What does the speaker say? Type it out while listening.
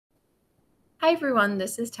Hi everyone,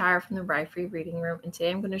 this is Tara from the Rye Free Reading Room, and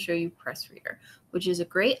today I'm going to show you PressReader, which is a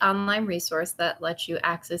great online resource that lets you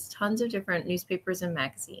access tons of different newspapers and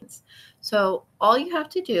magazines. So all you have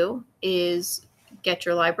to do is get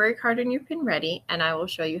your library card and your pin ready, and I will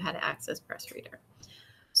show you how to access PressReader.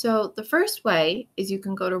 So the first way is you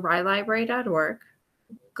can go to ryelibrary.org,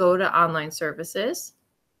 go to Online Services,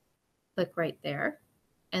 click right there,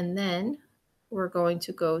 and then we're going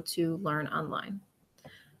to go to Learn Online.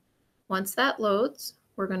 Once that loads,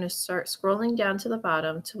 we're going to start scrolling down to the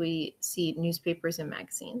bottom till we see newspapers and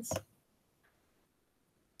magazines.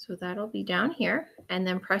 So that'll be down here, and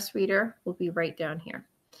then PressReader will be right down here.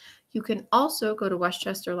 You can also go to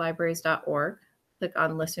westchesterlibraries.org, click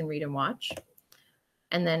on Listen, Read, and Watch,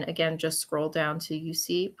 and then again, just scroll down till you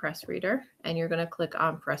see PressReader, and you're going to click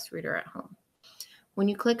on PressReader at home. When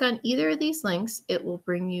you click on either of these links, it will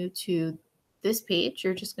bring you to this page.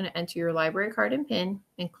 You're just going to enter your library card and PIN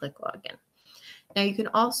and click Login. Now you can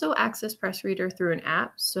also access PressReader through an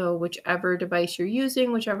app. So whichever device you're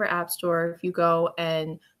using, whichever app store, if you go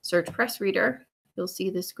and search PressReader, you'll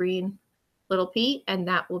see this green little P, and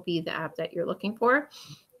that will be the app that you're looking for.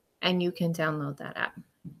 And you can download that app.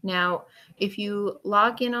 Now, if you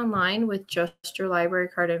log in online with just your library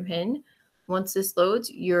card and PIN, once this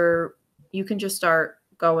loads, you can just start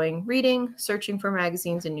going reading, searching for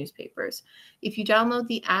magazines and newspapers. If you download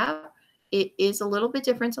the app, it is a little bit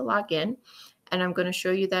different to log in. And I'm going to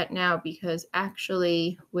show you that now because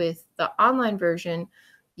actually with the online version,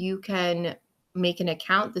 you can make an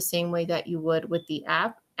account the same way that you would with the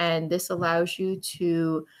app. And this allows you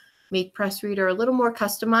to make PressReader a little more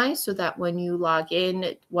customized so that when you log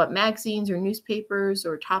in, what magazines or newspapers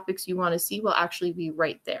or topics you want to see will actually be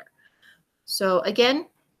right there. So again,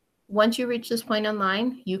 once you reach this point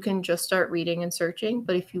online, you can just start reading and searching.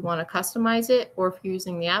 But if you want to customize it or if you're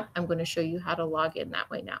using the app, I'm going to show you how to log in that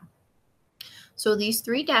way now. So these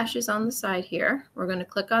three dashes on the side here, we're going to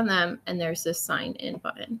click on them, and there's this sign in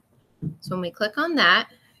button. So when we click on that,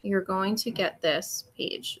 you're going to get this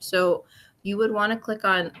page. So you would want to click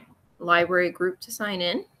on library group to sign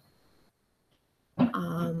in.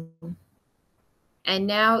 And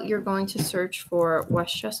now you're going to search for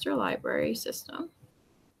Westchester Library System.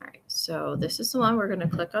 All right, so this is the one. We're going to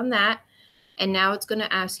click on that. And now it's going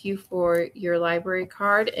to ask you for your library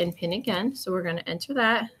card and PIN again. So we're going to enter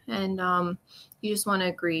that. And you just want to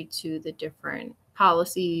agree to the different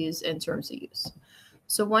policies and terms of use.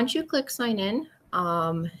 So once you click sign in,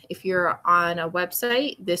 if you're on a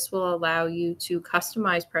website, this will allow you to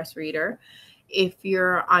customize PressReader. If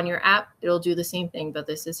you're on your app, it'll do the same thing, but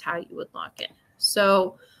this is how you would log in.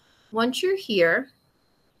 So once you're here,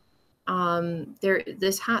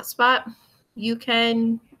 this hotspot, you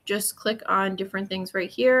can just click on different things right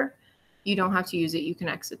here. You don't have to use it. You can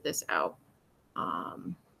exit this out.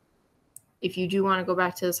 If you do want to go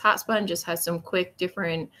back to this hotspot and just has some quick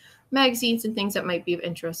different magazines and things that might be of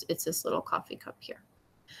interest, it's this little coffee cup here.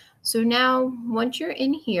 So now once you're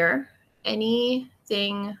in here,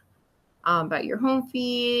 anything about your home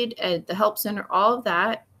feed and the help center, all of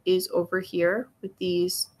that is over here with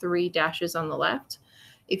these three dashes on the left.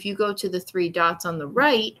 If you go to the three dots on the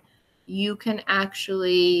right, you can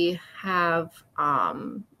actually have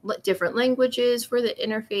different languages for the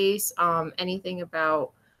interface, anything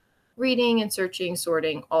about reading and searching,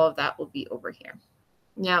 sorting, all of that will be over here.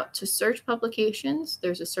 Now to search publications,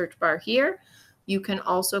 there's a search bar here. You can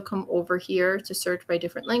also come over here to search by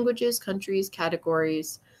different languages, countries,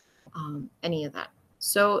 categories, any of that.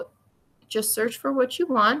 So just search for what you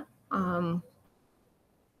want.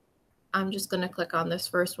 I'm just going to click on this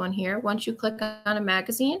first one here. Once you click on a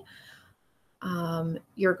magazine,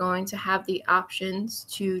 you're going to have the options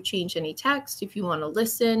to change any text if you want to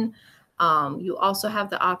listen. You also have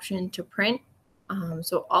the option to print.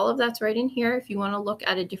 So all of that's right in here. If you want to look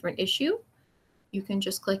at a different issue, you can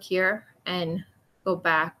just click here and go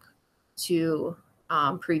back to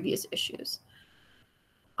previous issues.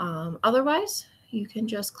 Otherwise, you can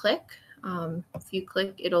just click. If you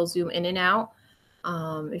click, it'll zoom in and out.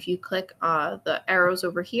 If you click the arrows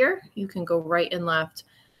over here, you can go right and left.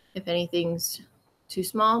 If anything's too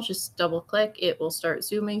small, just double click. It will start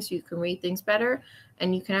zooming so you can read things better.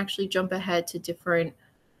 And you can actually jump ahead to different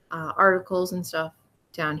articles and stuff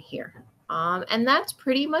down here. And that's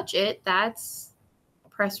pretty much it. That's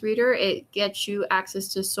PressReader. It gets you access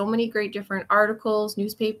to so many great different articles,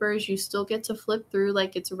 newspapers. You still get to flip through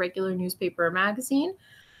like it's a regular newspaper or magazine.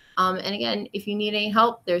 And again, if you need any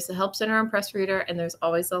help, there's the Help Center on PressReader, and there's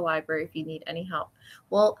always the library if you need any help.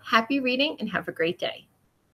 Well, happy reading and have a great day.